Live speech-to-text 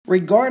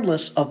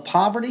regardless of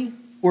poverty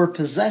or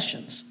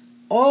possessions,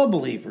 all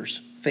believers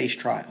face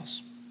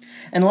trials.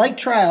 And like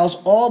trials,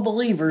 all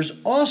believers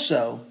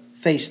also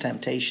face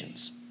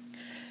temptations.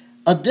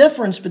 A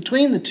difference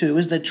between the two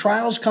is that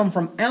trials come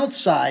from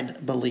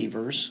outside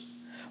believers,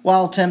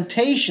 while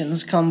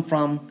temptations come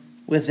from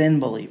within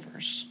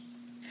believers.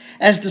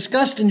 As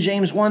discussed in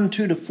James 1,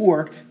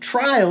 2-4,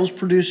 trials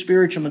produce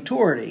spiritual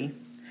maturity,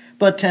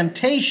 but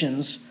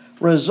temptations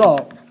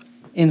result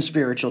in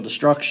spiritual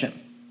destruction.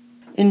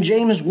 In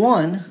James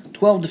 1,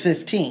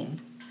 12-15,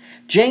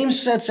 James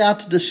sets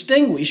out to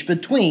distinguish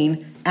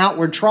between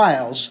outward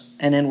trials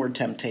and inward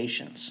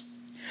temptations.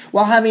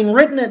 While having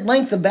written at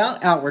length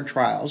about outward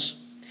trials,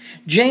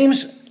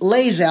 James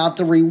lays out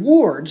the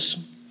rewards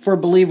for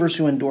believers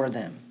who endure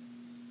them.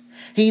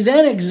 He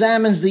then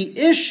examines the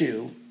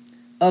issue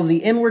of the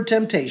inward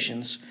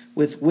temptations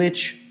with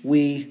which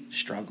we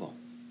struggle.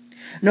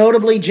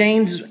 Notably,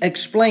 James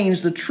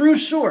explains the true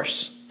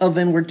source of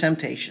inward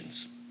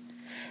temptations.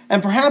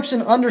 And perhaps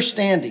in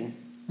understanding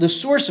the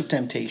source of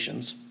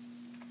temptations,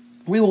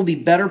 we will be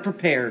better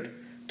prepared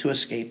to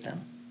escape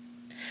them.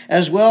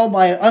 As well,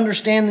 by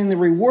understanding the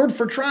reward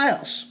for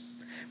trials,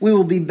 we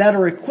will be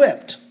better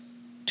equipped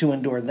to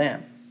endure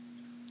them.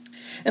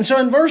 And so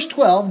in verse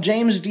 12,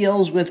 James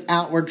deals with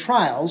outward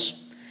trials,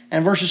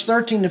 and verses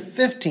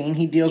 13-15,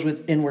 he deals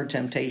with inward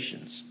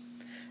temptations.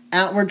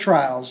 Outward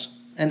trials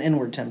and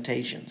inward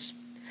temptations.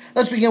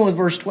 Let's begin with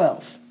verse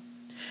 12.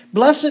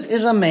 Blessed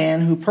is a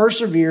man who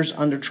perseveres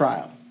under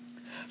trial.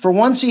 For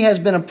once he has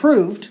been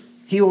approved,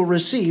 he will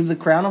receive the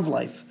crown of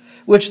life,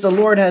 which the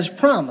Lord has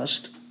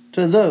promised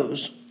to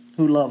those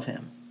who love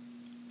him.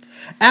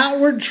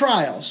 Outward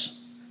trials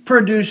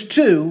produce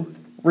two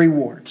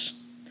rewards: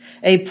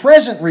 a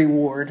present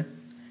reward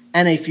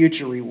and a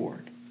future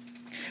reward.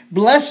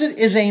 Blessed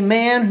is a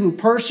man who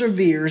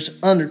perseveres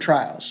under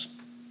trials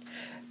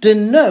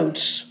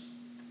denotes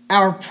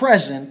our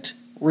present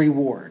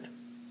reward.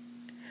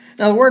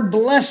 Now, the word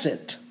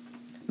blessed,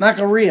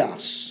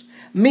 makarios,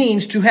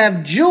 means to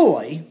have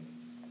joy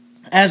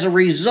as a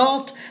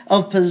result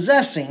of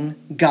possessing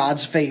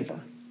God's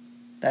favor.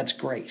 That's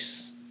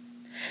grace.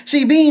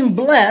 See, being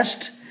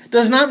blessed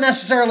does not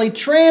necessarily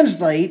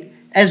translate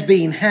as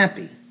being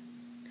happy.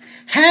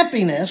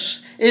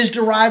 Happiness is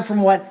derived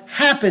from what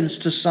happens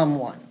to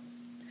someone.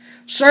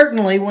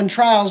 Certainly, when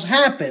trials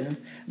happen,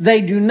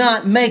 they do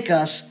not make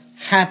us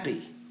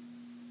happy.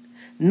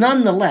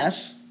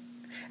 Nonetheless,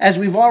 as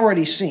we've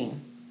already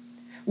seen,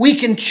 we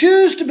can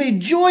choose to be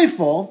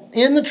joyful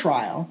in the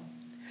trial,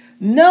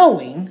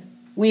 knowing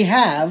we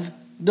have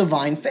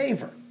divine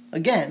favor.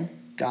 Again,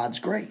 God's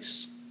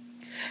grace.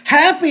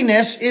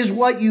 Happiness is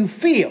what you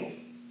feel,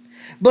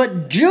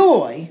 but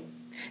joy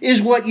is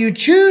what you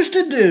choose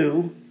to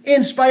do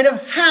in spite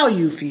of how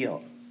you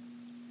feel.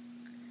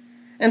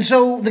 And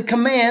so the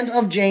command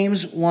of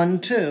James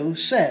 1:2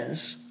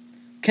 says,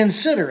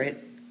 consider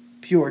it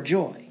pure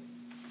joy.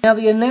 Now,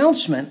 the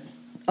announcement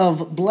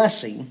of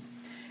blessing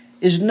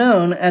is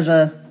known as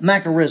a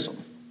macarism,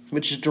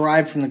 which is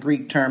derived from the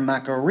Greek term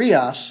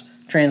makarios,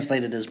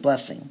 translated as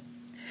blessing.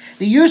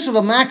 The use of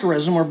a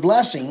macarism or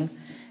blessing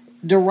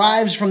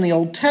derives from the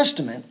Old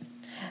Testament,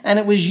 and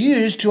it was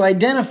used to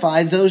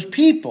identify those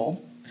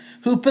people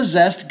who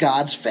possessed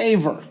God's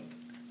favor.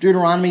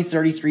 Deuteronomy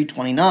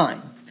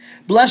 33:29.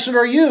 Blessed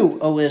are you,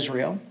 O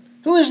Israel,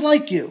 who is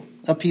like you,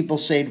 a people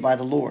saved by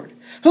the Lord.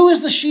 Who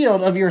is the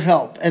shield of your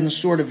help and the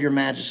sword of your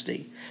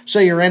majesty? So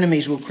your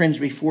enemies will cringe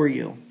before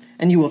you,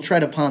 and you will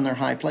tread upon their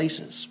high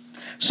places.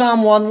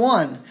 Psalm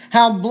 1:1.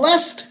 How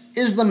blessed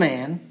is the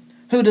man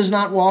who does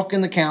not walk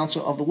in the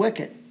counsel of the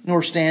wicked,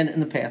 nor stand in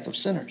the path of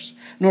sinners,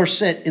 nor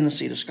sit in the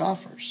seat of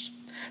scoffers.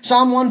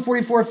 Psalm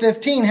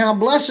 144:15. How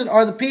blessed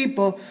are the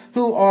people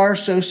who are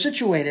so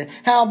situated.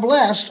 How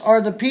blessed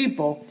are the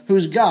people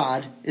whose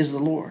God is the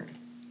Lord.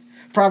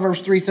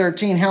 Proverbs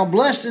 3:13. How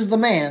blessed is the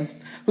man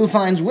who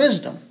finds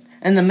wisdom,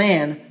 and the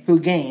man who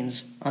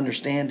gains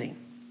understanding.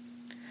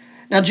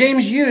 Now,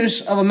 James' use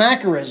of a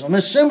macarism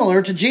is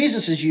similar to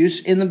Jesus' use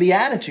in the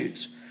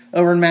Beatitudes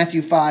over in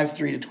Matthew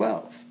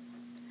 5:3-12.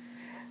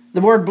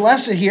 The word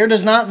blessed here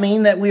does not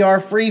mean that we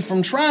are free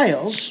from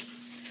trials,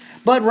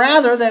 but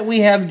rather that we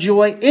have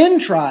joy in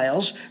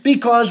trials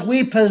because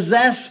we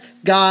possess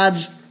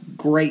God's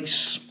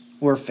grace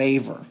or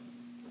favor.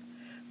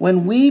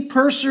 When we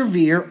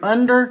persevere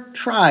under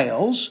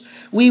trials,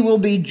 we will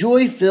be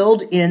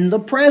joy-filled in the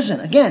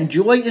present. Again,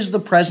 joy is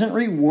the present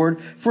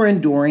reward for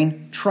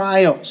enduring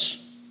trials.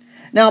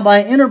 Now,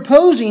 by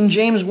interposing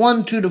James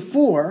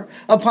 1:2-4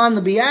 upon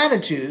the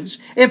Beatitudes,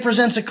 it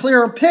presents a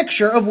clearer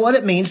picture of what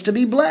it means to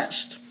be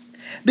blessed.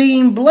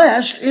 Being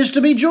blessed is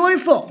to be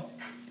joyful.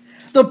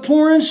 The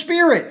poor in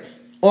spirit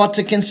ought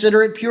to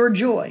consider it pure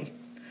joy,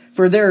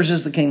 for theirs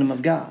is the kingdom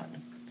of God.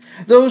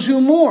 Those who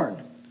mourn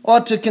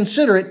ought to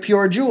consider it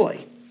pure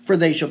joy, for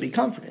they shall be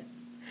comforted.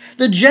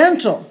 The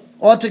gentle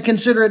ought to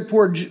consider it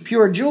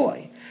pure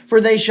joy,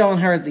 for they shall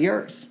inherit the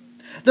earth.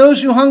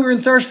 Those who hunger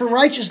and thirst for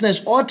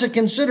righteousness ought to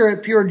consider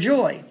it pure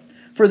joy,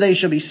 for they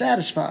shall be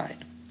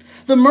satisfied.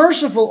 The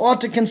merciful ought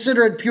to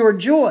consider it pure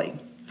joy,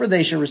 for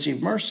they shall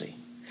receive mercy.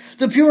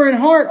 The pure in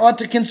heart ought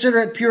to consider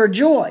it pure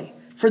joy,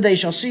 for they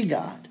shall see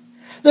God.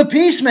 The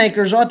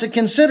peacemakers ought to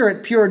consider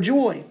it pure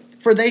joy,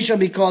 for they shall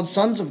be called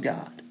sons of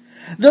God.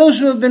 Those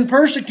who have been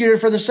persecuted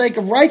for the sake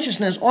of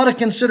righteousness ought to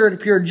consider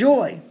it pure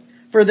joy,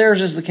 for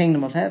theirs is the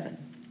kingdom of heaven.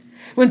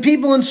 When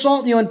people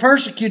insult you and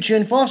persecute you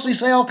and falsely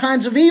say all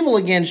kinds of evil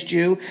against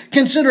you,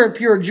 consider it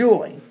pure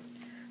joy,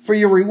 for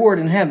your reward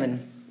in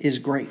heaven is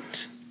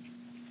great.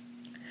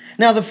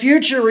 Now, the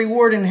future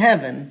reward in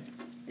heaven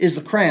is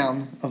the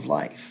crown of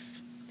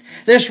life.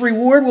 This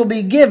reward will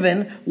be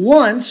given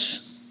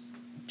once,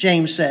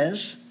 James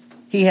says,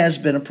 he has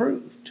been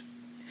approved.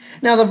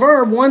 Now, the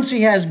verb once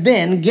he has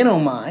been,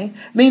 ginomai,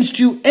 means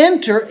to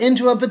enter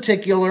into a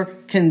particular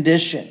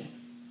condition.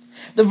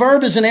 The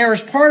verb is an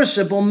aorist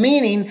participle,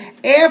 meaning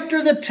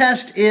after the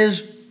test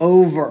is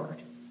over.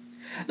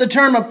 The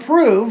term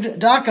approved,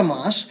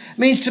 dokimos,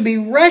 means to be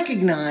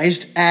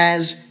recognized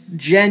as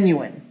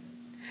genuine.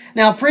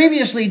 Now,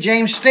 previously,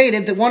 James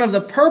stated that one of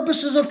the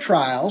purposes of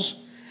trials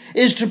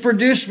is to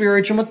produce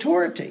spiritual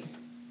maturity.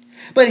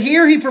 But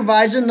here he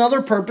provides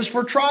another purpose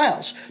for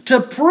trials,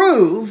 to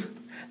prove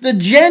the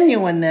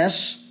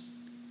genuineness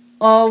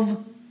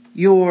of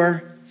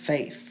your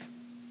faith.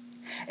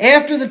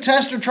 After the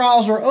test or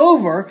trials are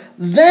over,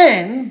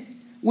 then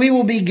we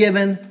will be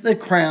given the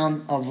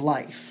crown of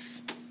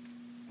life.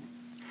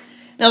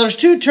 Now, there's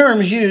two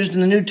terms used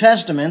in the New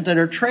Testament that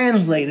are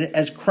translated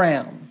as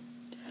crown.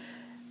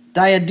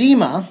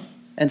 Diadema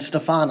and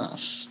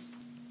Stephanos.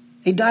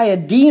 A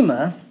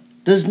diadema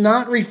does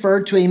not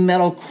refer to a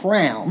metal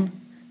crown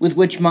with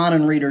which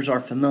modern readers are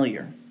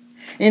familiar.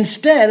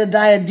 Instead, a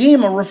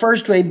diadema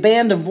refers to a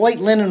band of white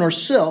linen or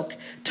silk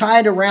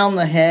tied around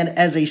the head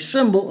as a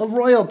symbol of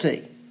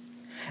royalty.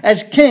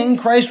 As king,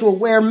 Christ will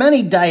wear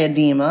many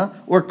diadema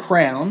or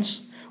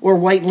crowns or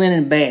white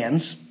linen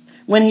bands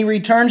when he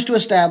returns to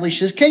establish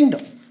his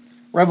kingdom.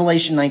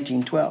 Revelation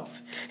 19:12.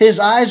 His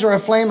eyes are a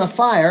flame of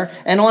fire,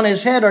 and on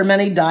his head are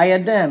many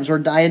diadems or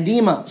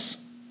diademas.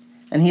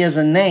 And he has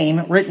a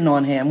name written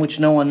on him which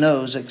no one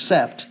knows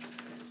except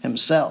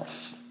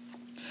himself.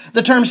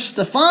 The term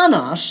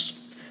Stephanos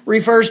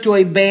refers to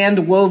a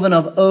band woven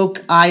of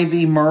oak,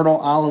 ivy, myrtle,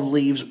 olive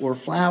leaves, or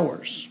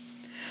flowers.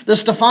 The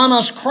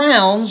Stephanos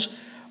crowns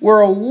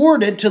were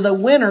awarded to the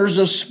winners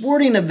of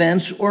sporting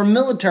events or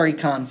military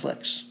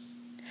conflicts.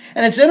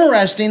 And it's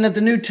interesting that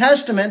the New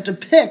Testament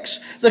depicts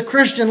the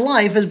Christian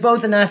life as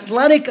both an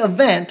athletic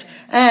event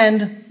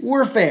and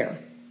warfare.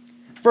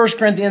 1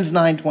 Corinthians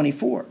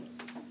 9:24.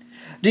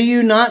 Do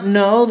you not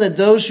know that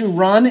those who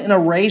run in a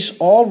race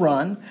all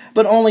run,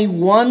 but only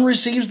one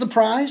receives the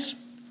prize?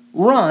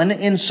 Run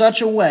in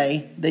such a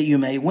way that you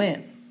may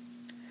win.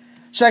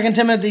 2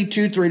 Timothy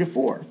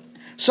 2:3-4.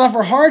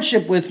 Suffer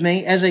hardship with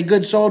me as a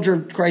good soldier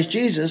of Christ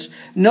Jesus.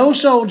 No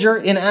soldier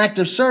in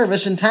active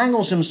service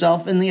entangles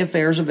himself in the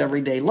affairs of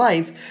everyday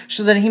life,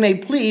 so that he may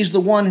please the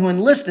one who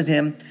enlisted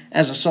him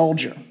as a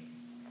soldier.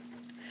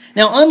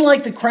 Now,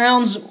 unlike the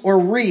crowns or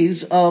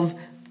wreaths of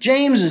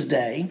James's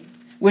day,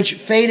 which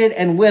faded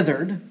and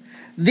withered,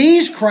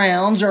 these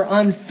crowns are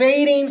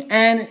unfading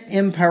and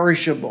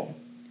imperishable.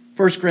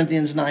 1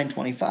 Corinthians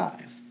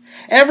 9:25.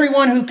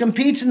 Everyone who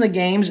competes in the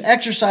games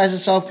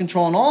exercises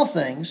self-control in all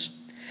things.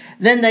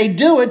 Then they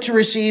do it to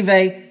receive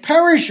a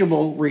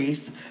perishable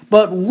wreath,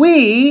 but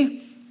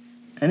we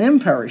an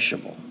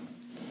imperishable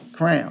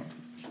crown.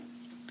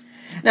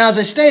 Now, as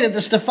I stated,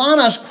 the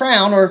Stephanos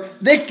crown or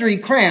victory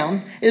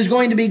crown is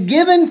going to be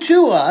given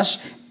to us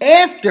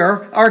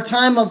after our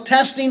time of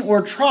testing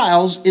or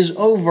trials is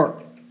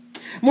over.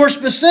 More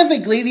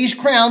specifically, these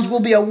crowns will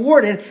be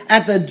awarded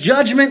at the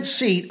judgment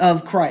seat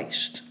of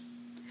Christ.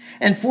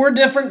 And 4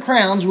 different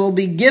crowns will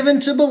be given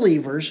to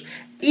believers,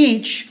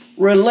 each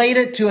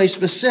related to a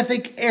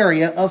specific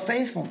area of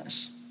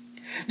faithfulness.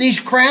 These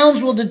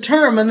crowns will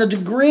determine the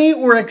degree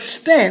or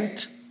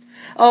extent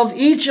of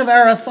each of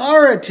our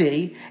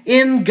authority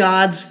in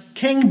God's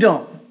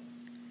kingdom.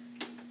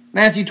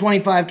 Matthew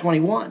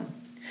 25:21.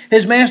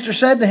 His master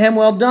said to him,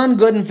 "Well done,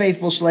 good and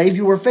faithful slave.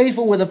 You were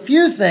faithful with a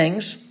few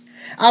things.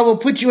 I will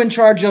put you in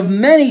charge of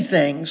many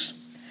things.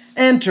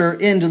 Enter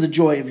into the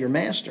joy of your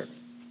master."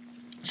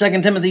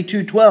 2 Timothy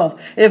 2:12.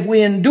 If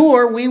we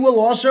endure, we will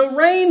also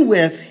reign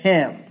with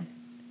him.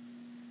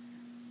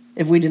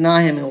 If we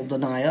deny him, he will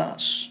deny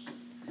us.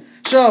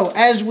 So,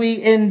 as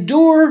we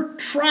endure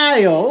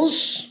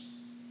trials,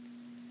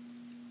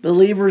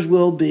 believers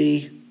will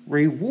be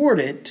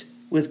rewarded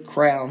with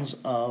crowns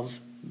of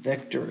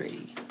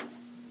victory.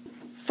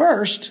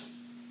 First,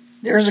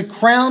 there is a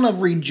crown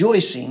of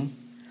rejoicing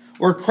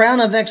or crown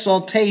of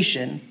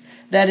exaltation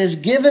that is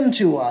given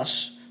to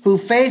us who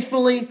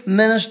faithfully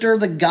minister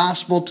the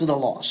gospel to the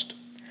lost.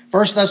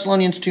 1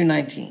 Thessalonians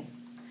 2:19.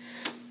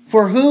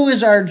 For who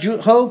is our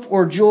hope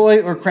or joy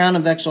or crown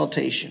of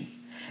exaltation?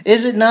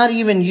 Is it not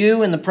even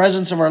you in the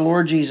presence of our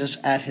Lord Jesus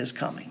at his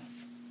coming?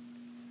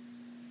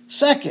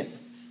 Second,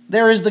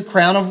 there is the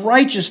crown of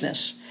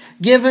righteousness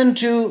given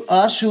to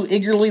us who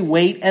eagerly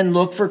wait and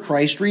look for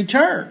Christ's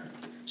return.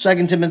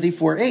 2 Timothy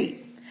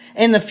 4:8.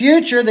 In the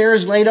future there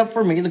is laid up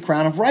for me the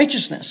crown of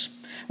righteousness,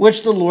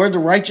 which the Lord, the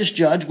righteous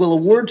judge, will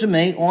award to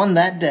me on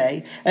that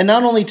day, and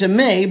not only to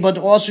me, but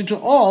also to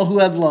all who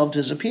have loved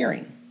his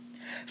appearing.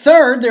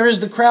 Third, there is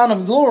the crown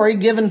of glory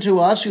given to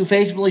us who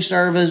faithfully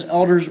serve as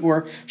elders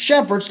or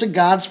shepherds to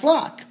God's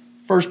flock.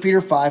 1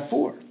 Peter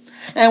 5:4.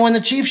 And when the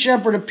chief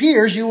shepherd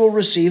appears, you will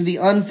receive the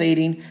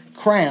unfading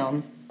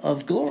crown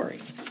of glory.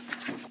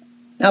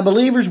 Now,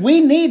 believers,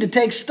 we need to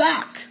take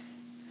stock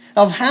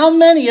of how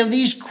many of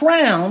these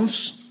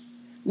crowns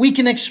we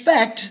can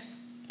expect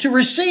to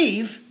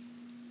receive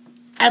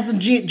at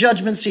the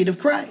judgment seat of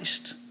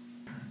Christ.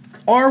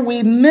 Are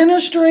we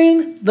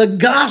ministering the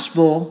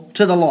gospel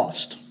to the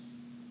lost?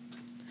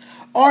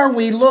 Are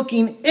we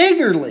looking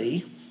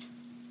eagerly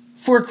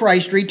for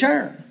Christ's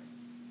return?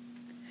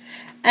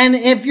 And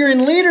if you're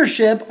in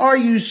leadership, are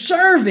you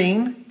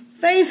serving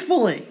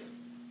faithfully?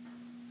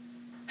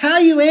 How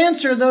you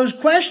answer those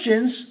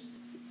questions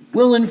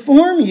will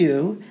inform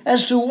you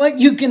as to what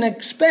you can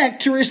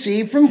expect to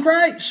receive from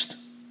Christ.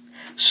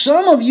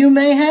 Some of you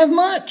may have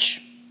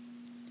much.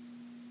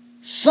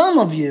 Some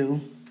of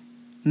you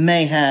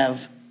may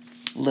have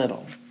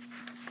little.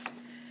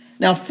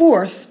 Now,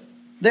 fourth,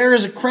 there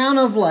is a crown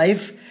of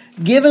life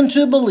given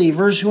to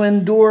believers who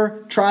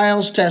endure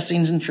trials,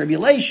 testings, and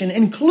tribulation,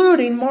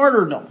 including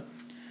martyrdom,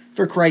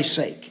 for Christ's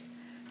sake.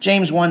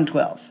 James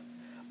 1:12.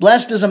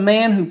 Blessed is a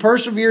man who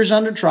perseveres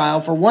under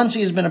trial, for once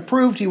he has been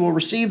approved, he will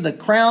receive the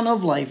crown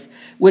of life,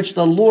 which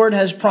the Lord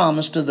has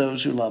promised to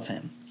those who love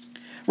him.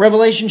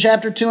 Revelation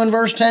chapter 2 and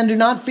verse 10, do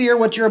not fear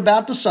what you're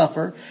about to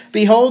suffer.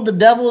 Behold, the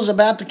devil is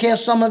about to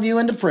cast some of you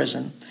into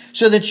prison,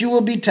 so that you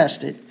will be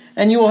tested,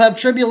 and you will have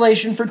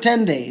tribulation for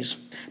 10 days.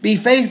 Be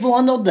faithful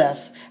until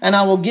death, and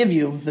I will give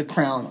you the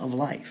crown of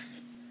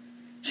life.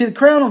 See, the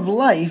crown of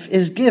life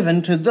is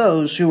given to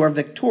those who are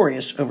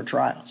victorious over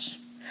trials.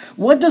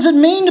 What does it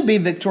mean to be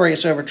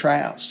victorious over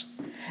trials?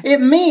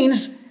 It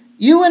means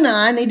you and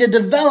I need to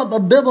develop a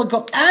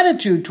biblical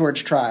attitude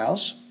towards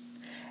trials,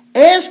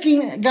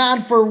 asking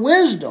God for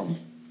wisdom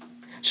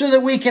so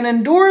that we can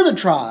endure the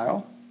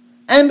trial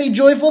and be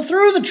joyful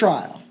through the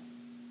trial.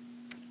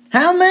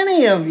 How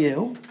many of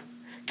you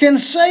can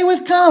say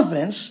with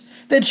confidence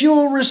that you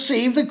will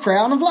receive the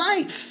crown of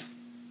life?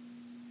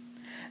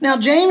 Now,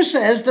 James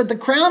says that the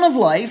crown of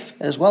life,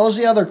 as well as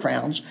the other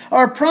crowns,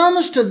 are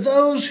promised to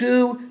those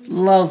who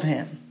love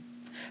him.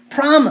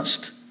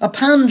 Promised,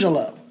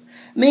 apangelo,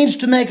 means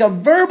to make a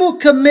verbal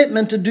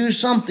commitment to do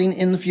something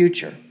in the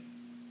future.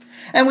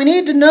 And we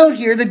need to note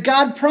here that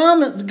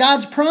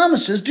God's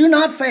promises do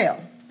not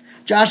fail.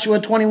 Joshua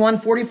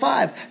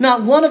 21:45.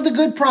 Not one of the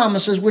good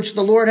promises which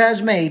the Lord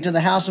has made to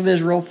the house of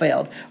Israel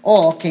failed.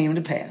 All came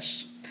to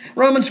pass.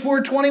 Romans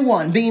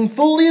 4:21. Being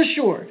fully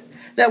assured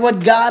that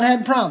what God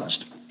had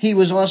promised, he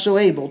was also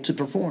able to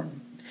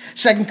perform.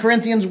 2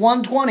 Corinthians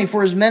 1:20.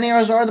 For as many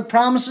as are the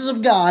promises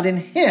of God, in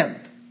him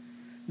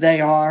they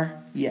are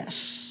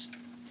yes.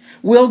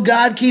 Will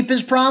God keep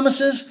his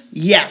promises?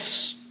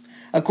 Yes.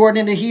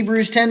 According to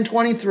Hebrews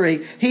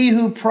 10:23, he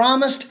who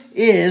promised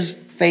is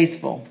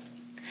faithful.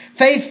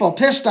 Faithful,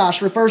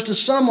 pistos, refers to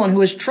someone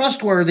who is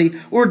trustworthy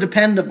or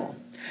dependable.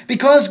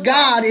 Because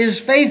God is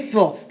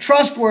faithful,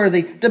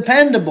 trustworthy,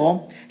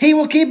 dependable, he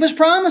will keep his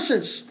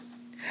promises.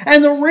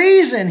 And the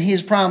reason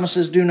his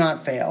promises do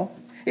not fail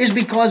is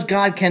because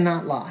God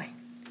cannot lie.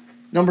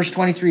 Numbers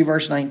 23,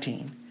 verse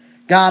 19.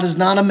 God is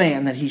not a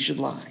man that he should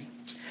lie.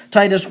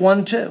 Titus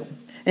 1:2.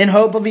 In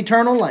hope of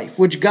eternal life,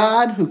 which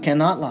God, who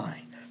cannot lie,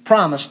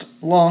 promised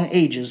long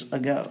ages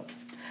ago.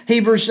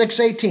 Hebrews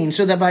 6:18.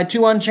 So that by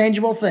two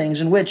unchangeable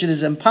things in which it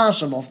is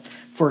impossible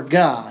for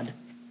God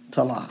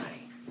to lie.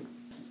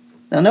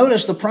 Now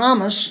notice the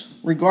promise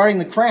regarding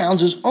the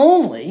crowns is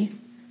only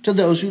to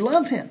those who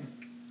love him.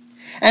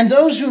 And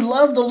those who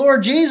love the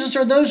Lord Jesus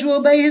are those who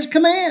obey his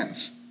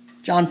commands.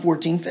 John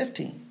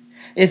 14:15.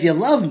 If you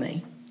love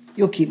me,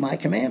 you'll keep my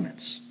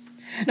commandments.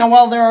 Now,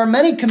 while there are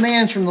many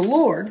commands from the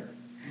Lord,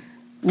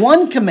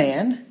 one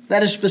command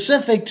that is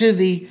specific to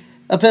the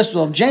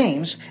Epistle of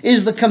James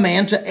is the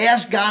command to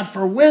ask God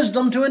for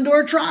wisdom to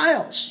endure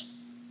trials.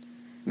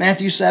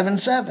 Matthew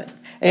 7:7.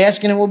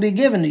 Ask and it will be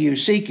given to you.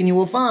 Seek and you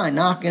will find.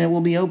 Knock and it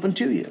will be opened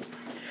to you.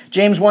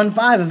 James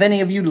 1:5. If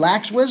any of you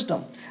lacks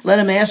wisdom, let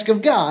him ask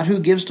of God, who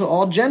gives to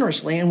all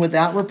generously and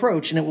without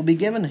reproach, and it will be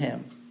given to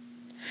him.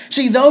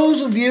 See, those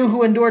of you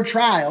who endure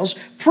trials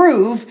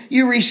prove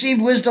you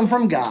received wisdom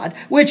from God,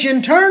 which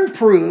in turn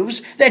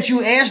proves that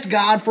you asked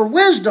God for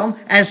wisdom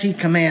as he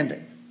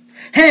commanded.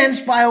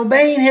 Hence, by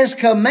obeying his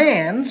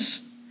commands,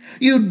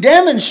 you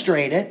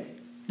demonstrated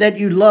that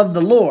you love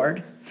the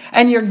Lord,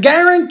 and you're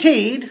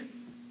guaranteed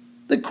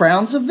the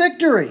crowns of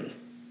victory.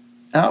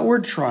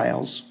 Outward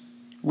trials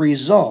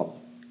result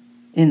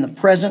in the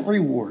present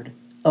reward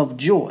of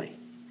joy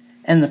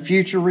and the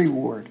future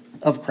reward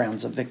of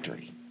crowns of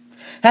victory.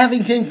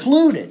 Having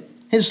concluded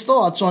his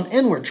thoughts on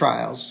inward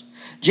trials,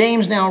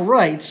 James now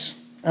writes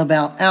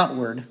about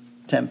outward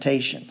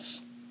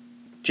temptations.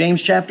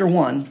 James chapter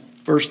 1,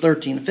 verse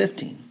 13 to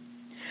 15.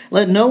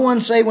 Let no one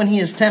say when he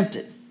is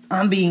tempted,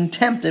 I'm being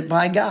tempted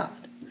by God.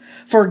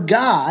 For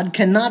God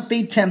cannot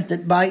be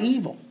tempted by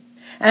evil,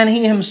 And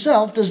he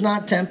himself does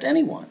not tempt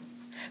anyone.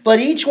 But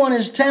each one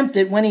is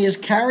tempted when he is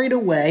carried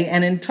away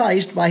and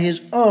enticed by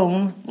his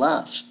own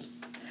lust.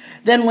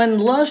 Then when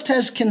lust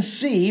has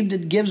conceived,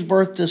 it gives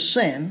birth to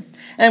sin.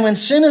 And when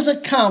sin is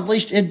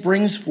accomplished, it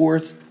brings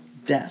forth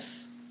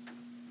death.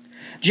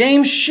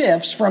 James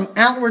shifts from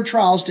outward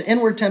trials to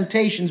inward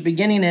temptations,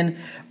 beginning in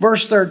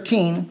verse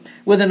 13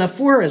 with an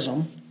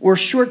aphorism or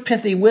short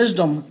pithy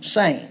wisdom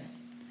saying.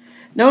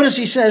 Notice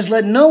he says,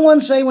 "Let no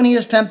one say when he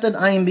is tempted,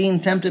 I am being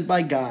tempted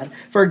by God,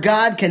 for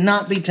God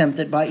cannot be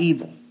tempted by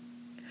evil."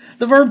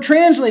 The verb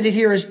translated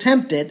here as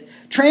tempted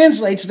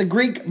translates the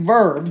Greek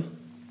verb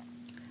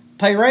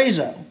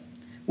peirazo,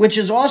 which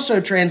is also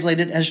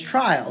translated as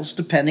trials,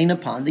 depending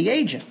upon the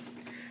agent.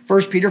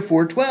 1 Peter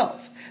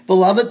 4:12,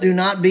 "Beloved, do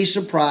not be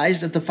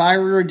surprised at the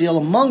fiery ordeal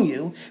among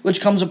you,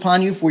 which comes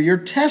upon you for your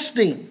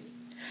testing."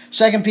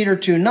 2 Peter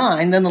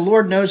 2:9, "Then the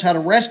Lord knows how to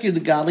rescue the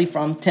godly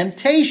from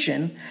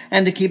temptation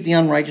and to keep the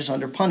unrighteous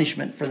under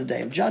punishment for the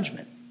day of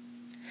judgment."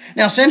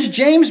 Now, since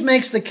James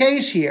makes the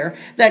case here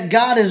that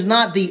God is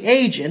not the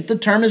agent, the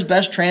term is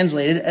best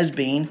translated as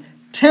being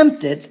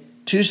tempted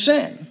to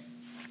sin.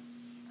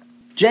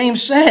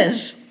 James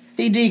says,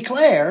 he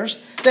declares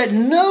that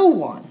no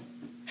one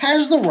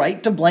has the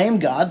right to blame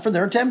God for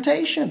their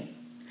temptation.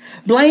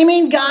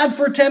 Blaming God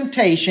for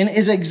temptation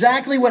is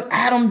exactly what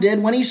Adam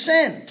did when he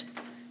sinned.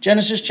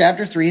 Genesis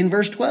chapter 3 and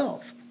verse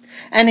 12.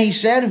 "And he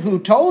said, 'Who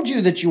told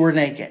you that you were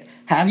naked?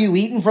 Have you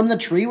eaten from the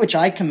tree which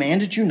I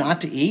commanded you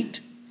not to eat?'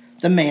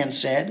 The man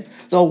said,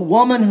 'The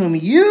woman whom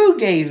you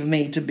gave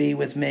me to be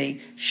with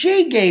me,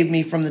 she gave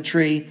me from the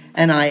tree,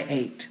 and I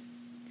ate.'"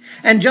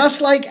 And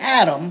just like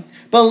Adam,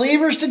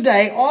 believers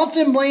today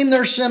often blame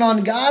their sin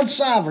on God's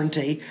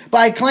sovereignty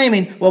by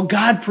claiming, "Well,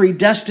 God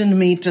predestined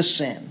me to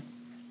sin."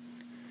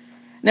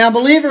 Now,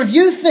 believer, if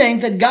you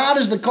think that God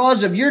is the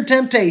cause of your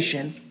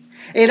temptation,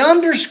 it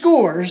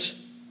underscores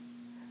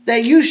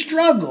that you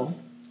struggle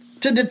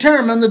to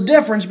determine the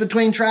difference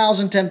between trials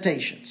and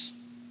temptations.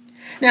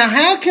 Now,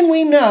 how can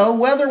we know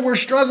whether we're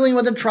struggling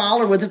with a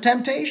trial or with a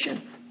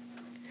temptation?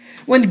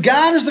 When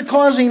God is the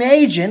causing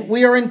agent,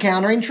 we are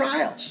encountering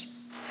trials.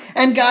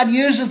 And God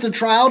uses the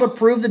trial to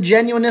prove the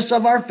genuineness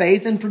of our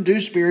faith and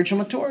produce spiritual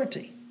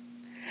maturity.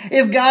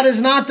 If God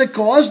is not the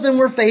cause, then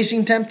we're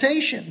facing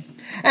temptation.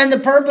 And the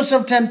purpose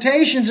of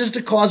temptations is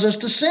to cause us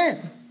to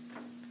sin.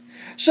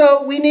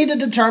 So we need to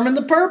determine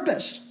the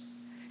purpose.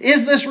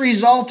 Is this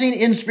resulting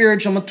in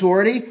spiritual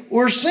maturity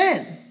or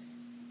sin?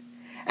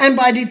 And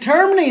by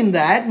determining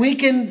that, we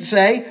can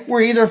say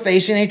we're either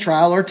facing a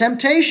trial or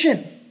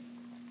temptation.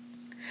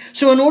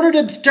 So in order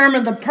to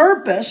determine the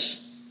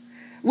purpose,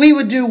 we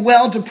would do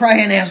well to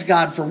pray and ask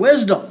God for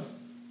wisdom.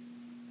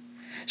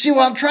 See,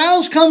 while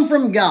trials come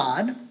from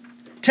God,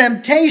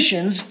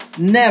 temptations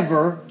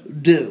never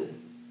do.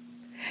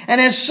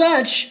 And as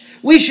such,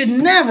 we should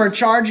never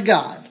charge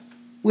God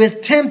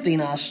with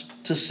tempting us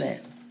to sin.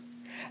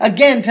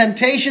 Again,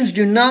 temptations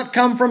do not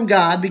come from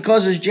God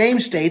because, as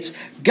James states,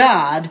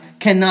 God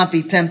cannot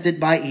be tempted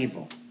by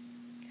evil.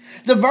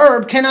 The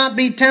verb cannot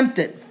be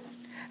tempted,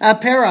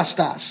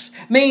 aperastas,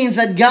 means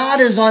that God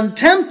is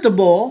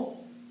untemptable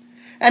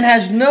and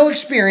has no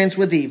experience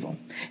with evil.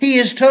 He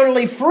is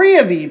totally free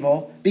of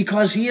evil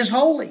because he is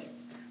holy.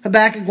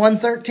 Habakkuk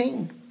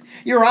 1:13.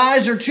 Your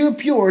eyes are too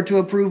pure to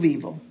approve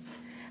evil,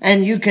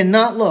 and you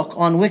cannot look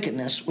on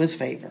wickedness with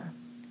favor.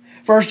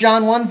 1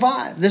 John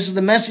 1:5. This is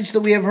the message that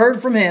we have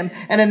heard from him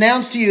and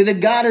announced to you, that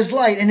God is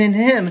light, and in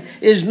him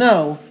is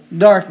no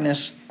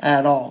darkness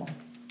at all.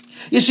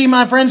 You see,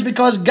 my friends,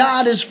 because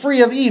God is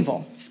free of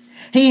evil,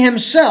 he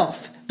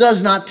himself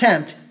does not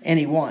tempt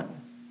anyone.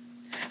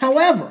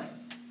 However,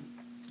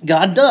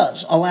 God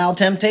does allow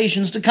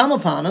temptations to come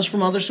upon us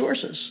from other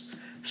sources,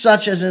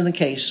 such as in the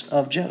case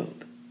of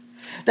Job.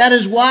 That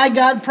is why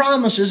God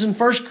promises in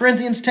 1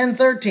 Corinthians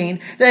 10:13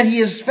 that he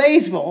is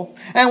faithful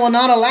and will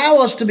not allow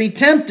us to be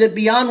tempted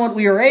beyond what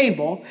we are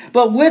able,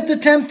 but with the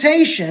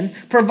temptation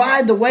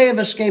provide the way of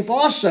escape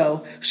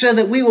also, so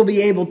that we will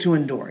be able to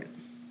endure it.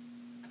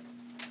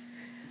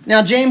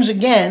 Now, James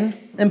again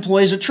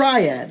employs a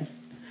triad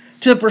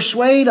to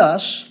persuade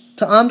us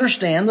to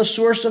understand the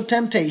source of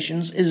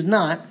temptations is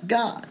not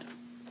God.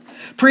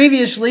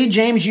 Previously,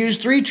 James used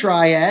three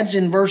triads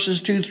in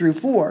verses 2 through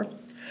 4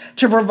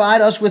 to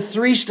provide us with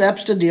 3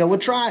 steps to deal with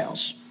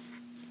trials.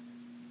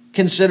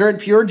 Consider it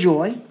pure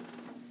joy,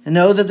 and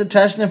know that the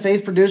testing of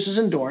faith produces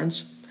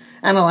endurance,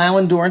 and allow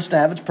endurance to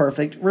have its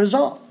perfect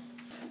result.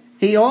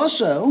 He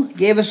also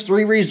gave us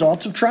 3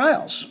 results of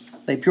trials.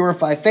 They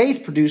purify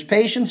faith, produce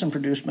patience, and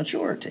produce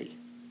maturity.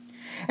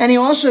 And he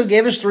also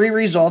gave us 3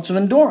 results of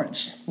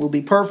endurance. We'll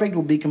be perfect,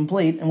 we'll be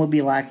complete, and we'll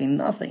be lacking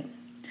nothing.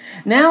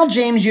 Now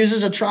James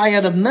uses a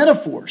triad of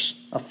metaphors,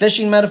 a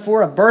fishing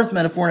metaphor, a birth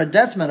metaphor, and a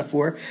death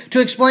metaphor, to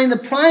explain the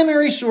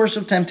primary source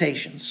of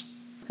temptations.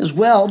 As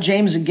well,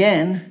 James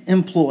again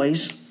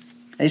employs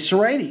a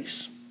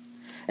sorites.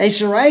 A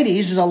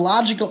sorites is a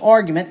logical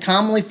argument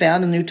commonly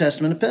found in New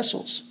Testament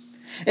epistles.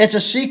 It's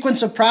a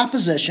sequence of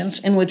propositions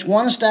in which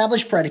one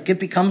established predicate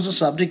becomes the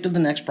subject of the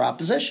next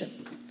proposition.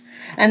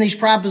 And these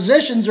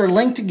propositions are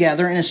linked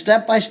together in a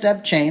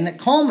step-by-step chain that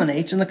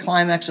culminates in the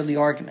climax of the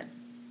argument.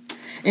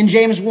 In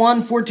James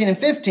 1:14 and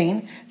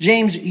 15,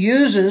 James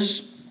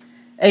uses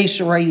a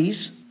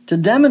Sorites to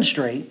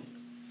demonstrate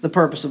the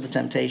purpose of the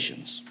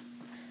temptations.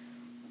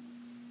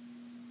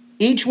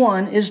 Each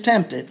one is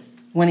tempted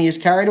when he is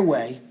carried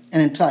away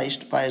and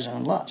enticed by his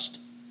own lust.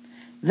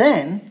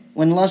 Then,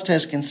 when lust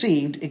has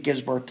conceived, it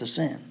gives birth to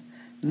sin.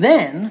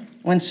 Then,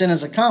 when sin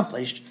is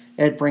accomplished,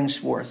 it brings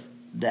forth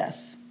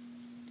death.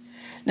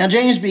 Now,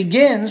 James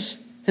begins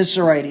his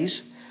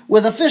Sorites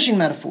with a fishing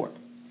metaphor.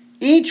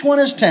 Each one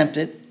is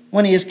tempted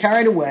when he is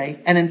carried away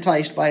and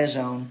enticed by his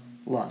own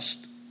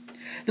lust.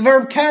 The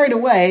verb carried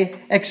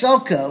away,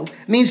 exelko,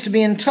 means to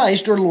be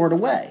enticed or lured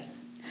away.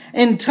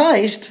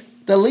 Enticed,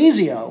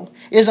 delizio,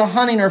 is a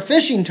hunting or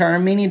fishing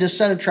term meaning to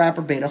set a trap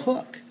or bait a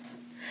hook.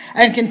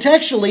 And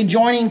contextually,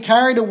 joining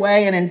carried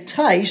away and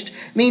enticed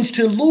means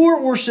to lure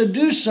or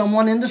seduce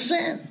someone into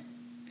sin.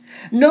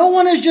 No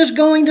one is just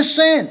going to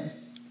sin.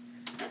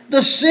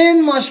 The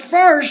sin must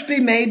first be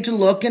made to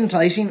look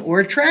enticing or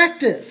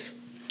attractive.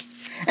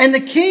 And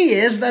the key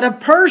is that a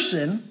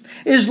person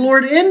is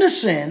lured into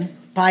sin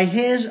by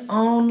his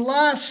own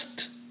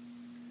lust.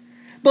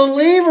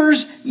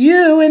 Believers,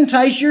 you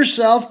entice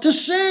yourself to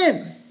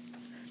sin.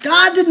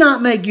 God did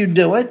not make you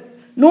do it,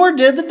 nor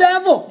did the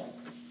devil.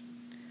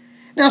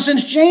 Now,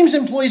 since James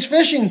employs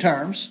fishing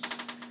terms,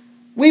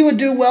 we would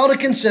do well to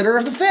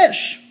consider the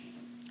fish.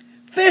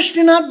 Fish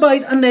do not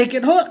bite a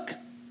naked hook.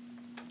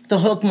 The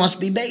hook must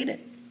be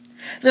baited.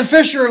 The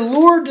fish are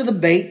lured to the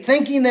bait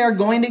thinking they are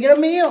going to get a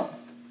meal.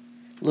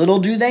 Little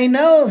do they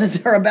know that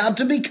they're about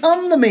to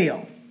become the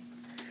meal.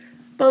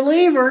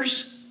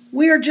 Believers,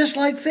 we are just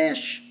like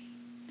fish.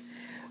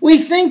 We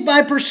think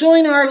by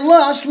pursuing our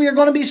lust we are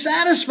going to be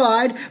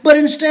satisfied, but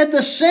instead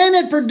the sin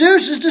it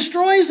produces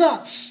destroys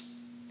us.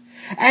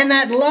 And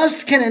that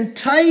lust can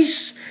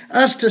entice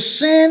us to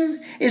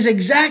sin is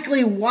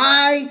exactly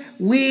why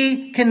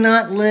we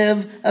cannot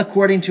live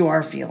according to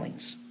our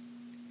feelings.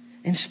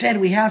 Instead,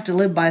 we have to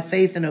live by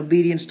faith and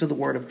obedience to the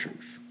word of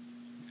truth.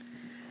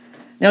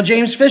 Now,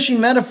 James' fishing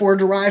metaphor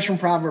derives from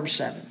Proverbs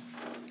 7.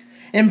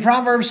 In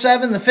Proverbs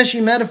 7, the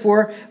fishing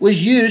metaphor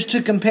was used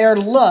to compare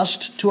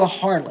lust to a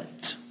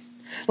harlot.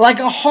 Like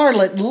a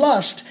harlot,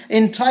 lust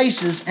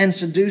entices and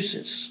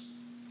seduces.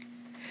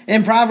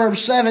 In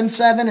Proverbs 7,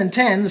 7 and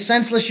 10, the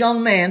senseless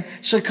young man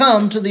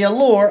succumbed to the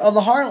allure of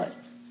the harlot.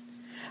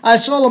 I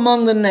saw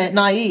among the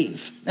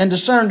naive and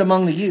discerned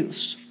among the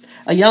youths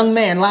a young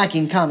man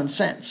lacking common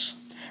sense.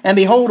 And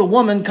behold, a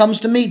woman comes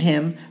to meet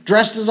him,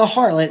 dressed as a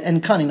harlot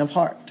and cunning of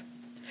heart.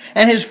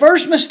 And his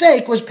first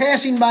mistake was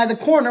passing by the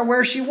corner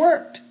where she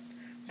worked.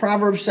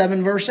 Proverbs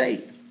 7, verse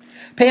 8.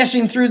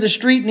 Passing through the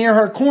street near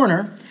her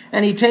corner,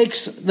 and he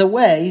takes the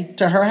way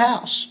to her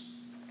house.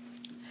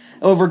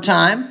 Over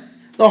time,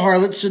 the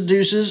harlot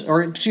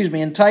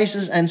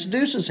entices and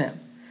seduces him.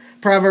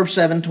 Proverbs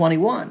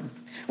 7:21.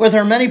 With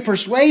her many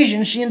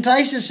persuasions, she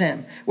entices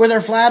him. With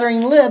her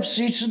flattering lips,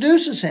 she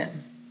seduces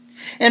him.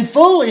 And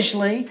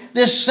foolishly,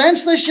 this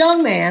senseless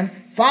young man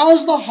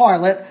follows the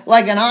harlot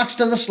like an ox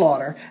to the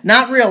slaughter,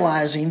 not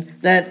realizing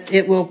that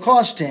it will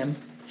cost him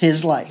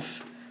his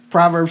life.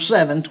 Proverbs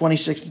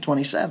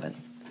 7:26-27.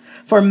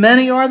 For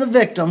many are the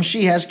victims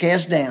she has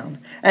cast down,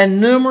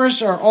 and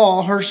numerous are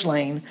all her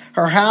slain.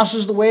 Her house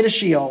is the way to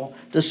Sheol,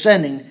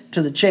 descending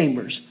to the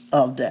chambers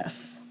of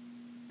death.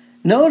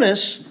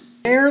 Notice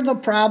where the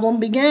problem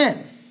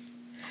began.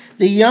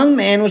 The young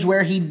man was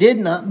where he did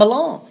not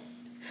belong.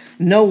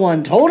 No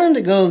one told him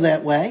to go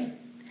that way.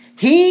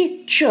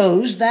 He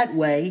chose that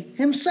way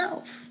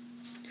himself.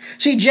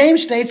 See,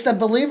 James states that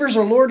believers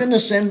are lured into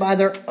sin by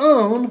their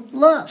own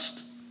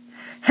lust.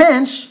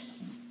 Hence,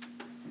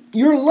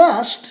 your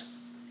lust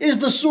is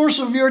the source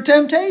of your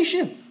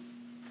temptation.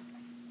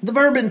 The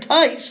verb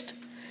enticed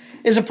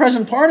is a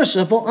present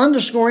participle,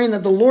 underscoring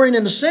that the luring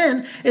into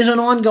sin is an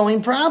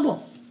ongoing problem.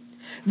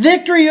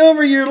 Victory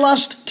over your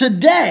lust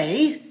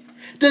today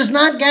does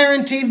not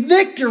guarantee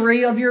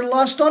victory of your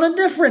lust on a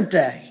different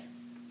day.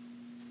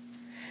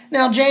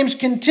 Now, James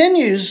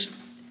continues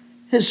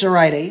his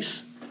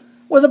Sorites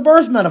with a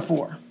birth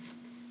metaphor.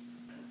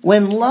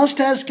 When lust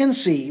has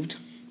conceived,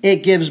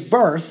 it gives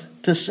birth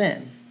to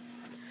sin.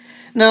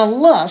 Now,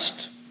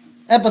 lust,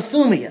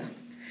 epithumia,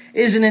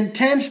 is an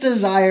intense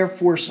desire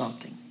for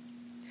something.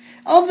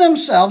 Of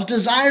themselves,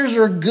 desires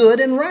are good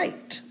and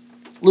right.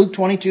 Luke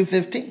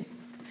 22:15.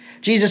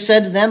 Jesus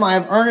said to them, I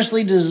have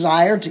earnestly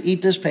desired to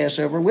eat this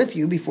Passover with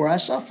you before I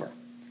suffer.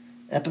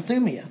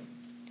 Epithumia.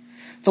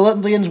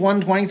 Philippians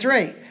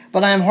 1:23.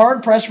 But I am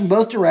hard pressed from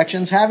both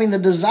directions, having the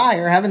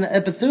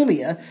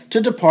epithumia, to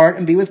depart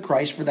and be with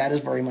Christ, for that is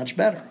very much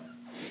better.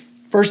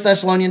 1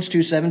 Thessalonians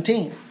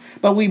 2:17.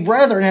 But we,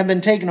 brethren, have been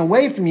taken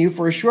away from you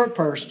for a short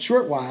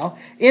while,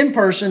 in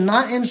person,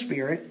 not in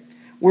spirit.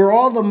 We're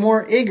all the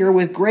more eager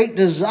with great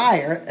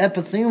desire,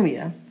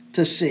 epithumia,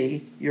 to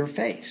see your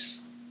face.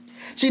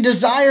 See,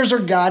 desires are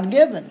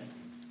God-given.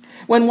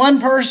 When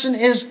one person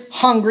is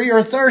hungry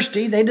or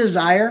thirsty, they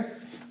desire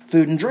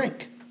food and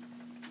drink.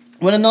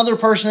 When another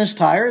person is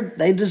tired,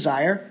 they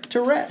desire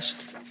to rest.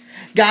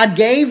 God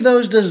gave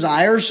those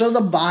desires so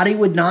the body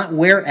would not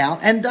wear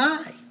out and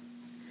die.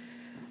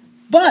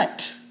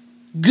 But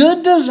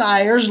good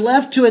desires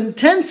left to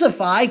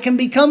intensify can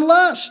become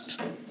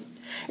lust.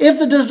 If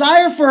the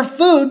desire for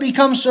food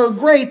becomes so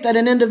great that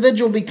an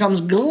individual becomes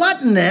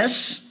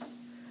gluttonous,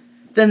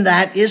 then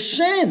that is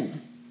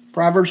sin.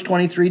 Proverbs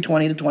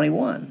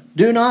 23:20-21.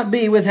 Do not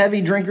be with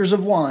heavy drinkers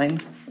of wine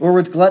or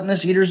with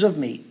gluttonous eaters of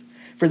meat,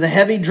 for the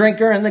heavy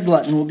drinker and the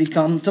glutton will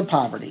become to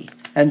poverty,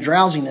 and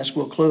drowsiness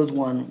will clothe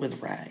one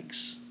with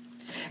rags.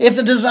 If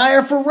the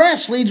desire for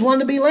rest leads one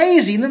to be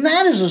lazy, then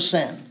that is a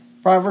sin.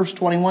 Proverbs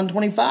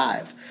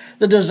 21:25.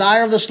 The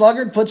desire of the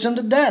sluggard puts him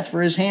to death,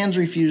 for his hands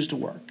refuse to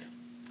work.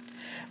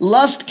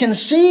 Lust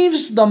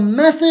conceives the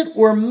method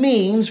or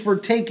means for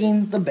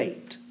taking the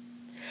bait.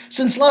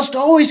 Since lust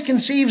always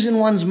conceives in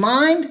one's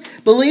mind,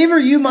 believer,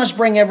 you must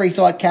bring every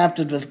thought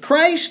captive with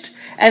Christ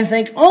and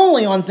think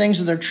only on things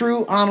that are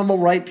true, honorable,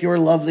 right, pure,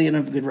 lovely, and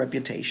of good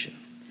reputation.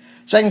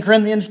 2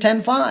 Corinthians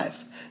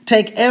 10:5.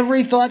 Take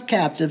every thought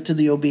captive to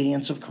the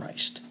obedience of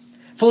Christ.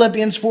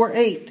 Philippians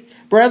 4:8.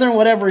 Brethren,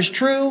 whatever is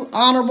true,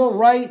 honorable,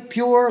 right,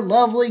 pure,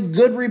 lovely,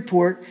 good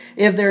report,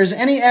 if there is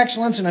any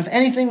excellence and if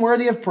anything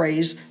worthy of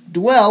praise,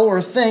 dwell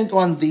or think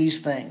on these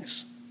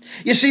things.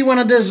 You see, when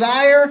a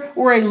desire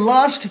or a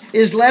lust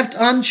is left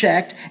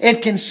unchecked,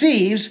 it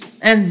conceives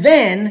and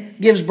then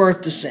gives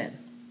birth to sin.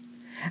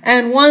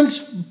 And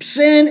once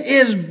sin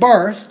is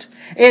birthed,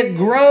 it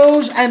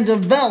grows and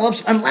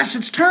develops unless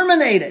it's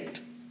terminated.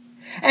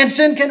 And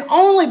sin can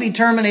only be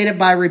terminated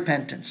by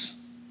repentance.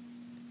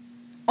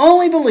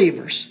 Only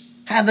believers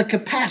have the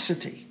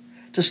capacity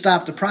to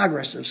stop the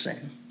progress of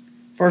sin.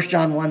 1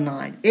 John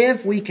 1:9.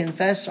 If we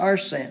confess our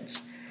sins,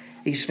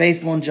 he's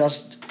faithful and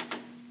just,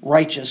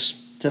 righteous,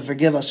 to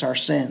forgive us our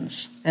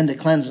sins and to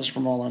cleanse us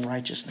from all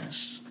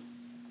unrighteousness.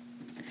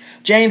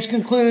 James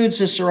concludes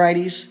his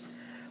Sorites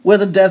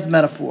with a death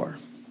metaphor.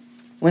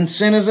 When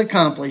sin is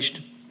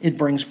accomplished, it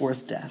brings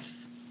forth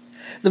death.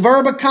 The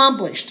verb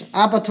accomplished,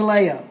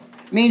 apoteleo,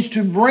 means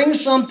to bring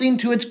something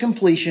to its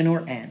completion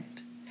or end.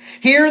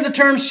 Here the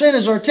term sin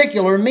is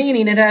articular,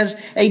 meaning it has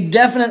a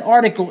definite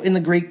article in the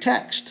Greek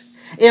text,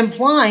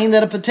 implying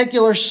that a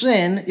particular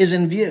sin is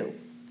in view.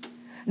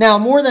 Now,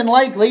 more than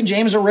likely,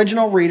 James'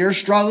 original readers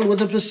struggled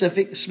with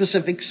a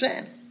specific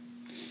sin.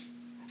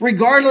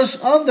 Regardless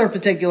of their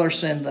particular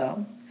sin,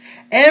 though,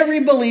 every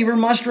believer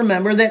must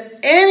remember that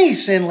any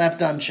sin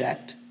left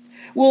unchecked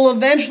will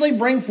eventually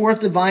bring forth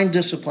divine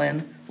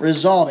discipline,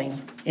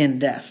 resulting in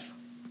death.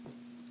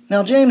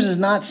 Now, James is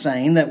not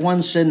saying that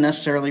one sin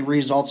necessarily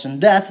results in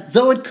death,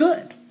 though it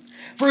could.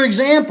 For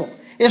example,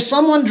 if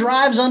someone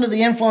drives under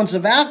the influence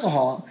of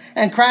alcohol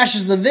and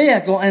crashes the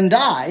vehicle and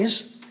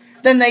dies,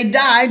 then they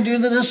die due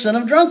to the sin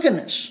of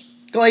drunkenness.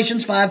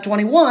 Galatians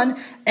 5:21,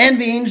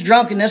 envyings,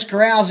 drunkenness,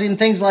 carousing,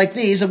 things like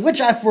these, of which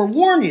I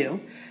forewarn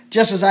you,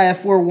 just as I have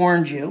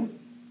forewarned you,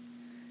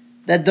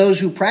 that those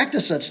who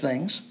practice such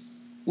things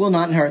will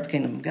not inherit the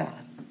kingdom of God.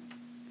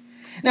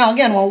 Now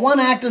again, while one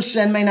act of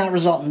sin may not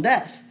result in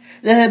death,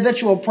 the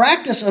habitual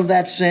practice of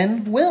that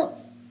sin will.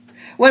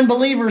 When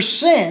believers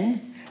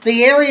sin,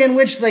 the area in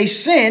which they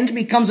sinned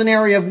becomes an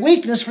area of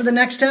weakness for the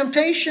next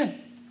temptation.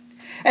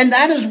 And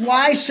that is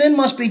why sin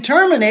must be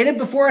terminated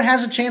before it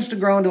has a chance to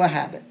grow into a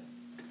habit.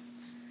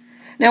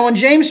 Now, when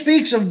James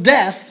speaks of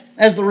death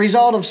as the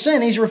result of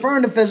sin, he's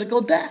referring to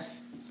physical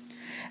death.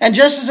 And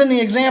just as in the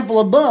example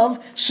above,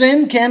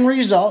 sin can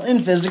result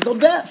in physical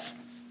death.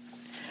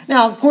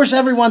 Now, of course,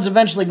 everyone's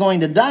eventually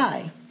going to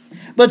die.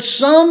 But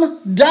some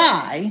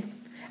die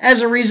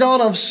as a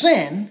result of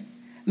sin,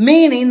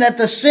 meaning that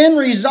the sin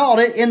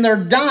resulted in their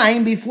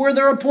dying before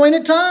their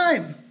appointed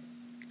time.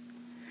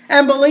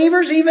 And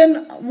believers,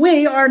 even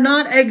we, are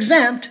not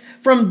exempt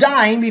from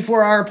dying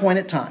before our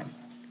appointed time.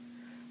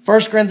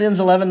 1 Corinthians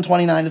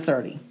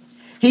 11:29-30.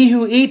 He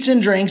who eats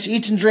and drinks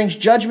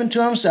judgment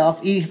to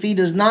himself if he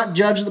does not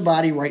judge the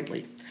body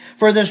rightly.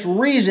 For this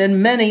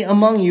reason, many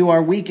among you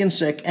are weak and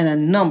sick, and a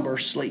number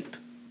sleep.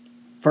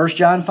 1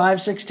 John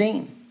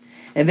 5:16.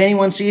 If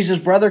anyone sees his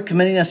brother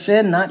committing a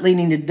sin not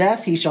leading to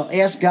death, he shall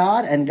ask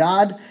God, and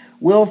God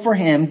will for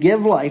him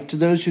give life to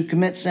those who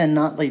commit sin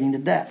not leading to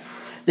death.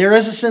 There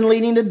is a sin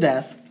leading to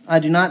death. I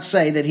do not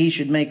say that he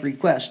should make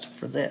request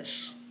for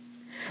this.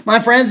 My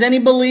friends, any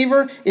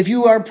believer, if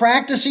you are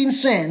practicing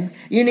sin,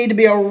 you need to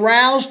be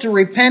aroused to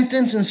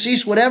repentance and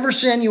cease whatever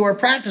sin you are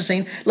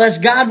practicing,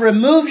 lest God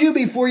remove you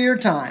before your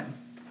time.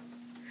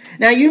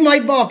 Now, you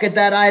might balk at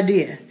that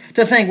idea,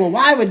 to think, well,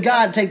 why would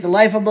God take the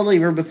life of a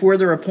believer before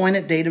their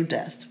appointed date of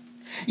death?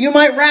 You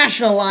might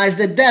rationalize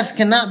that death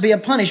cannot be a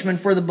punishment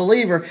for the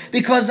believer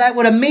because that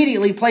would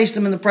immediately place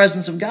them in the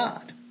presence of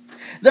God.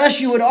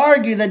 Thus, you would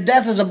argue that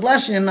death is a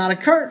blessing and not a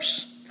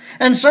curse.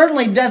 And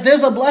certainly death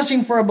is a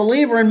blessing for a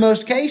believer in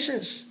most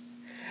cases.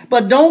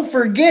 But don't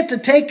forget to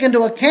take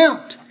into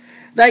account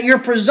that your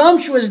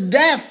presumptuous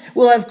death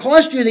will have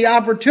cost you the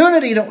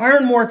opportunity to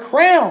earn more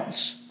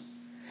crowns,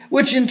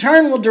 which in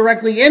turn will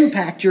directly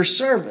impact your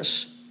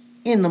service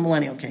in the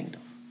millennial kingdom.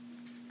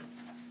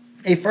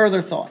 A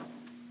further thought.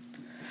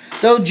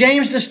 Though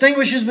James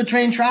distinguishes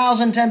between trials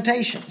and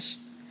temptations,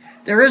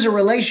 there is a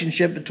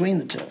relationship between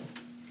the two.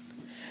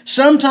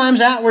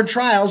 Sometimes outward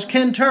trials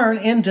can turn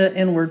into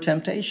inward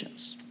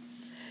temptations.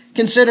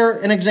 Consider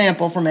an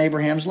example from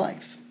Abraham's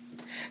life.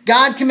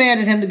 God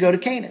commanded him to go to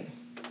Canaan.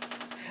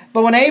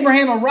 But when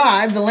Abraham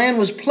arrived, the land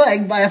was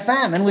plagued by a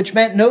famine, which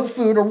meant no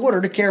food or water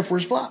to care for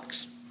his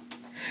flocks.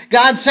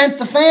 God sent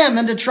the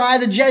famine to try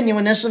the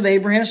genuineness of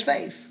Abraham's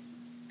faith.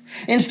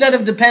 Instead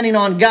of depending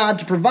on God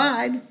to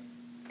provide,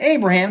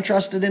 Abraham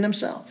trusted in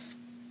himself.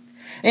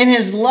 In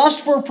his lust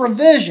for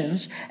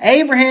provisions,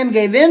 Abraham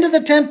gave in to the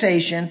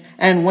temptation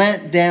and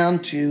went down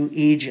to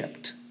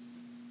Egypt.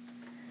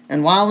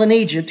 And while in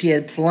Egypt, he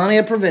had plenty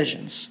of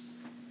provisions,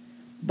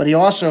 but he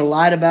also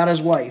lied about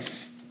his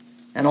wife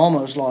and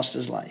almost lost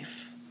his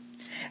life.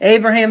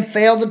 Abraham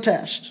failed the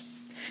test,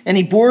 and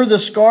he bore the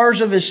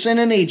scars of his sin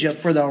in Egypt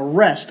for the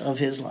rest of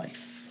his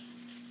life.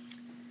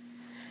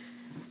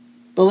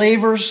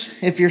 Believers,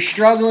 if you're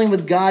struggling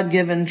with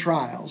God-given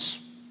trials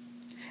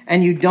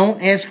and you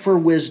don't ask for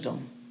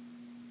wisdom,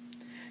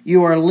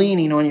 you are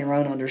leaning on your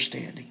own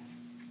understanding.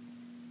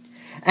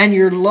 And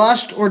your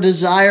lust or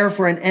desire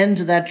for an end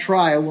to that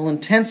trial will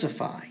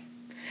intensify.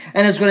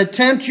 And it's going to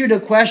tempt you to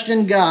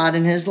question God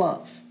and His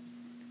love.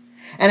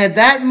 And at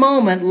that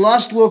moment,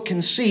 lust will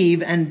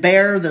conceive and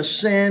bear the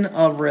sin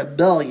of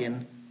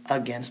rebellion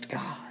against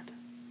God.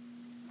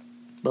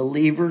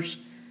 Believers,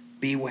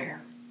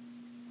 beware.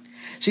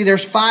 See,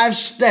 there's 5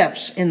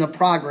 steps in the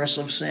progress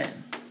of sin.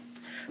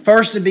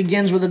 First, it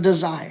begins with a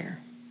desire.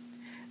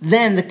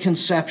 Then the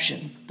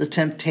conception, the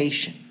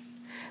temptation.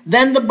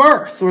 Then the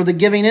birth, or the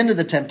giving into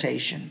the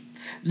temptation.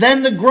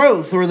 Then the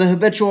growth, or the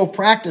habitual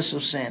practice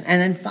of sin.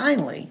 And then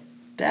finally,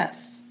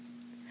 death.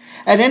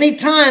 At any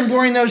time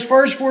during those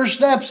first 4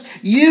 steps,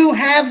 you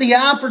have the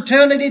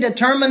opportunity to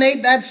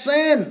terminate that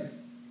sin.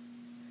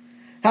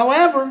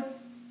 However,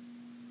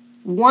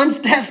 once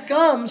death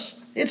comes,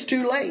 it's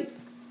too late.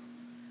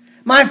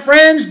 My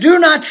friends, do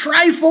not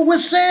trifle with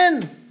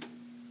sin.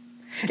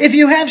 If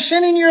you have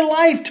sin in your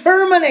life,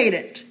 terminate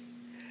it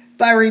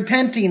by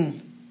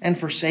repenting and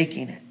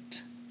forsaking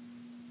it.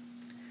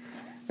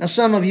 Now,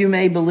 some of you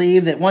may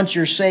believe that once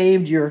you're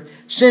saved, your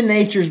sin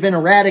nature has been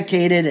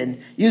eradicated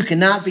and you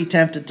cannot be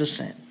tempted to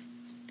sin.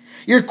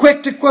 You're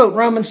quick to quote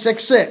Romans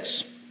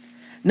 6:6,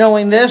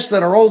 knowing this,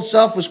 that our old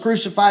self was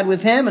crucified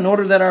with Him in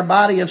order that our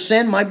body of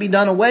sin might be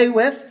done away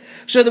with,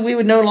 so that we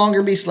would no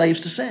longer be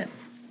slaves to sin.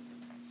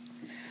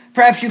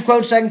 Perhaps you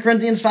quote 2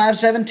 Corinthians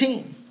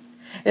 5:17.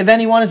 If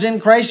anyone is in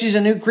Christ, he's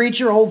a new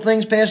creature. Old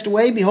things passed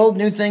away. Behold,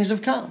 new things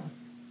have come.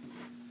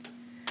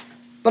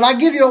 But I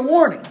give you a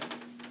warning.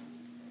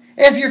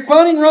 If you're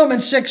quoting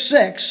Romans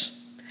 6:6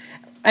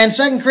 and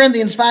 2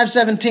 Corinthians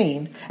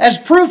 5:17 as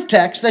proof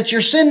text that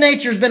your sin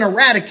nature has been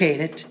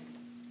eradicated,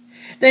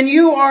 then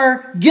you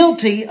are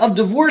guilty of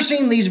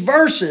divorcing these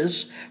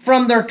verses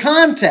from their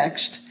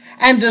context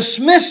and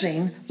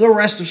dismissing the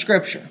rest of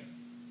Scripture.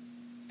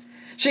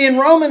 See, in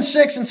Romans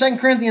 6 and 2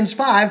 Corinthians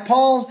 5,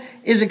 Paul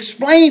is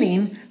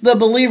explaining the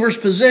believer's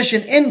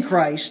position in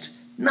Christ,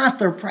 not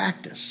their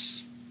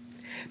practice.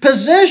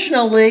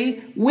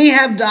 Positionally, we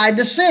have died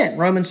to sin,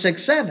 Romans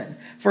 6:7.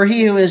 For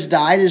he who has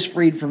died is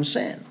freed from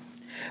sin.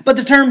 But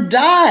the term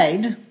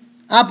died,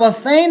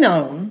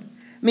 apothenon,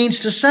 means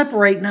to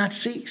separate, not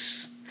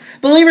cease.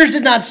 Believers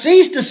did not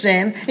cease to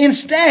sin.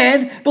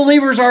 Instead,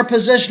 believers are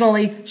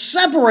positionally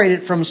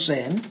separated from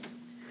sin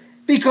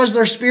because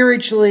they're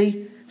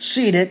spiritually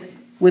seated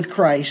with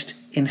Christ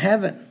in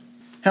heaven.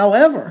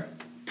 However,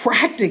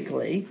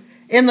 practically,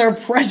 in their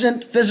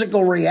present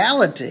physical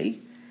reality,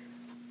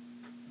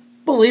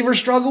 believers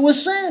struggle with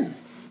sin.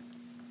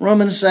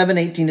 Romans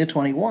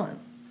 7:18-21.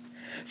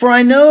 For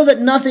I know that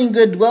nothing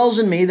good dwells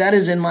in me, that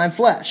is in my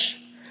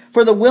flesh.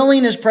 For the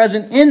willing is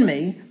present in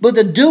me, but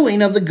the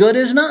doing of the good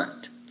is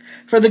not.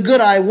 For the good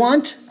I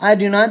want, I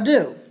do not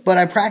do, but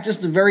I practice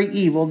the very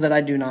evil that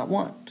I do not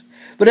want.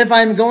 But if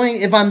I'm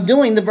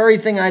doing the very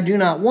thing I do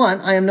not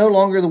want, I am no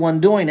longer the one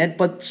doing it,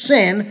 but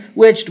sin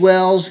which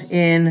dwells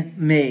in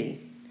me.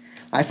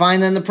 I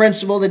find then the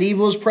principle that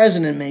evil is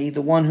present in me,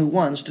 the one who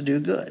wants to do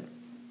good.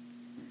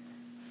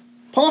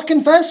 Paul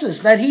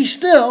confesses that he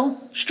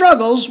still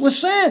struggles with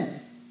sin.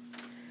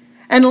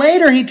 And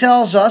later he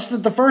tells us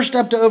that the first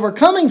step to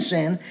overcoming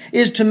sin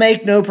is to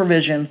make no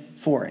provision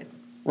for it.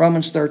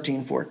 Romans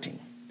 13:14.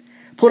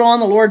 Put on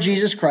the Lord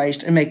Jesus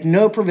Christ and make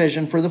no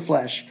provision for the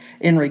flesh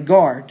in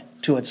regard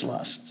to its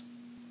lusts.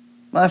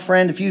 My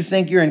friend, if you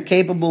think you're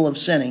incapable of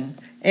sinning,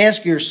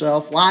 ask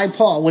yourself why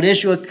Paul would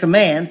issue a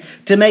command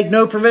to make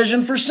no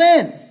provision for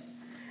sin.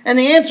 And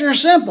the answer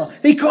is simple: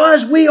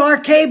 because we are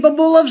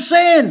capable of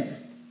sin.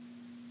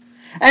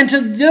 And to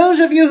those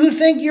of you who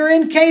think you're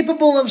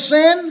incapable of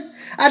sin,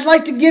 I'd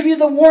like to give you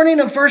the warning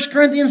of 1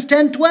 Corinthians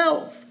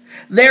 10:12.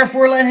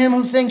 Therefore let him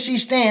who thinks he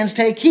stands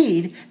take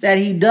heed that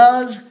he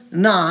does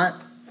not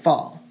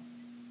fall.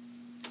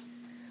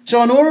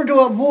 So in order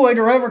to avoid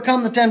or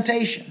overcome the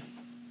temptation,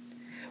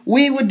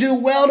 we would do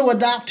well to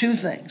adopt 2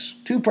 things,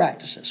 2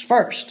 practices.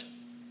 First,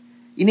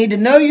 you need to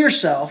know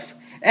yourself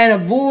and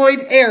avoid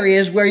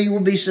areas where you will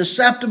be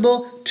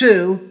susceptible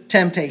to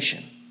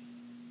temptation.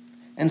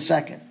 And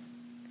second,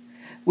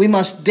 we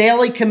must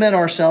daily commit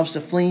ourselves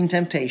to fleeing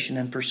temptation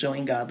and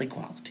pursuing godly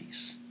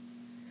qualities.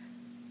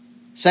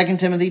 2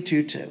 Timothy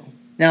 2:2.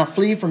 Now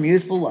flee from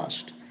youthful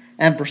lust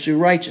and pursue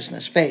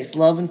righteousness, faith,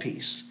 love, and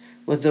peace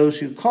with those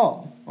who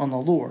call on the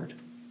Lord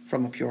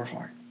from a pure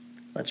heart.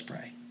 Let's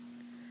pray.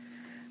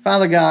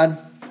 Father God,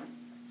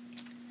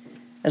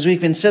 as we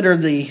consider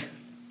the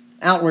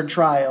outward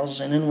trials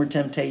and inward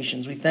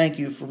temptations, we thank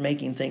you for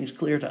making things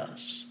clear to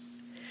us.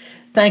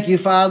 Thank you,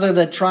 Father,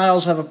 that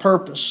trials have a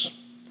purpose,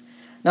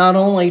 not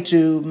only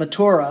to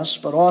mature us,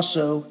 but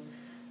also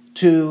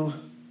to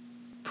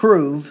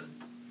prove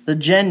the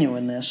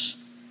genuineness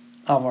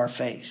of our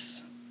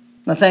faith.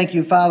 Now thank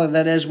you, Father,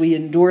 that as we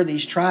endure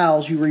these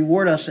trials, you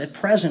reward us at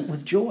present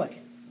with joy,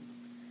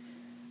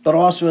 but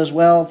also as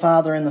well,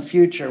 Father, in the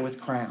future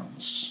with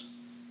crowns.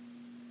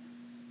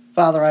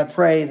 Father, I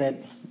pray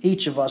that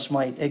each of us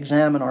might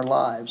examine our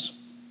lives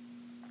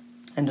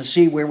and to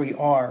see where we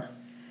are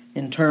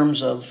in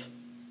terms of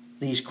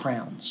these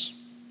crowns.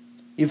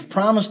 You've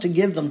promised to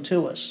give them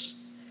to us,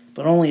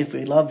 but only if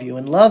we love you.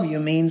 And love you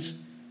means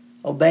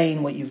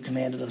obeying what you've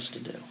commanded us to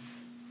do.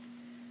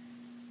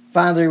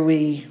 Father,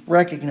 we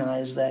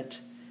recognize that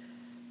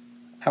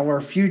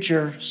our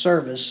future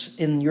service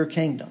in your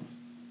kingdom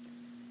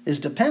is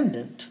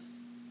dependent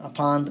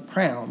upon the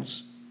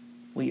crowns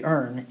we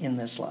earn in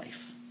this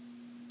life.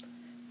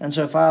 And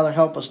so, Father,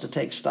 help us to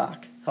take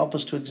stock. Help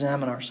us to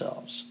examine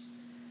ourselves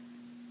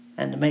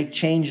and to make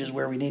changes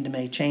where we need to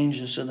make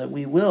changes so that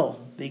we will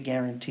be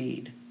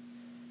guaranteed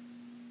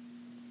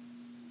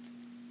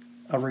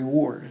a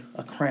reward,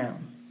 a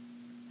crown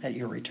at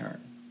your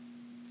return.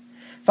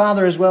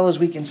 Father, as well as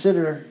we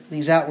consider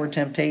these outward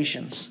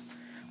temptations,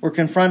 we're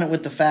confronted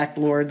with the fact,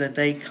 Lord, that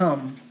they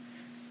come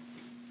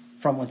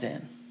from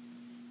within.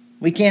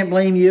 We can't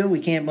blame you. We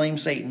can't blame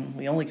Satan.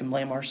 We only can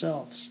blame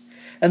ourselves.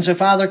 And so,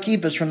 Father,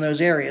 keep us from those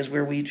areas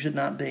where we should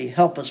not be.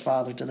 Help us,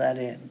 Father, to that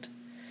end.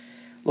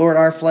 Lord,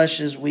 our flesh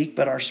is weak,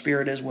 but our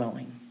spirit is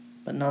willing.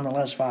 But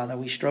nonetheless, Father,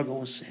 we struggle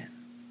with sin.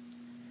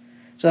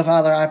 So,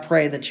 Father, I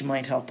pray that you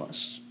might help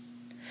us.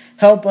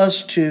 Help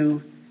us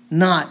to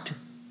not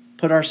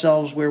put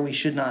ourselves where we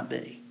should not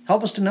be.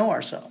 Help us to know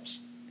ourselves.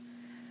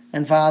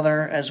 And,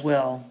 Father, as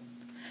well,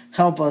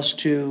 help us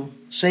to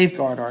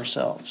safeguard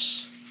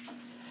ourselves,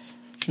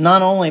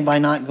 not only by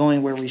not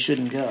going where we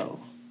shouldn't go,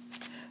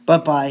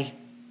 but by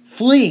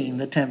fleeing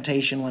the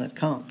temptation when it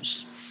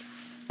comes,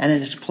 and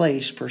in its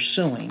place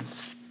pursuing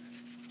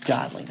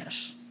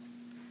godliness.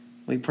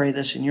 We pray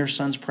this in your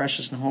Son's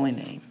precious and holy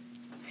name.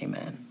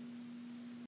 Amen.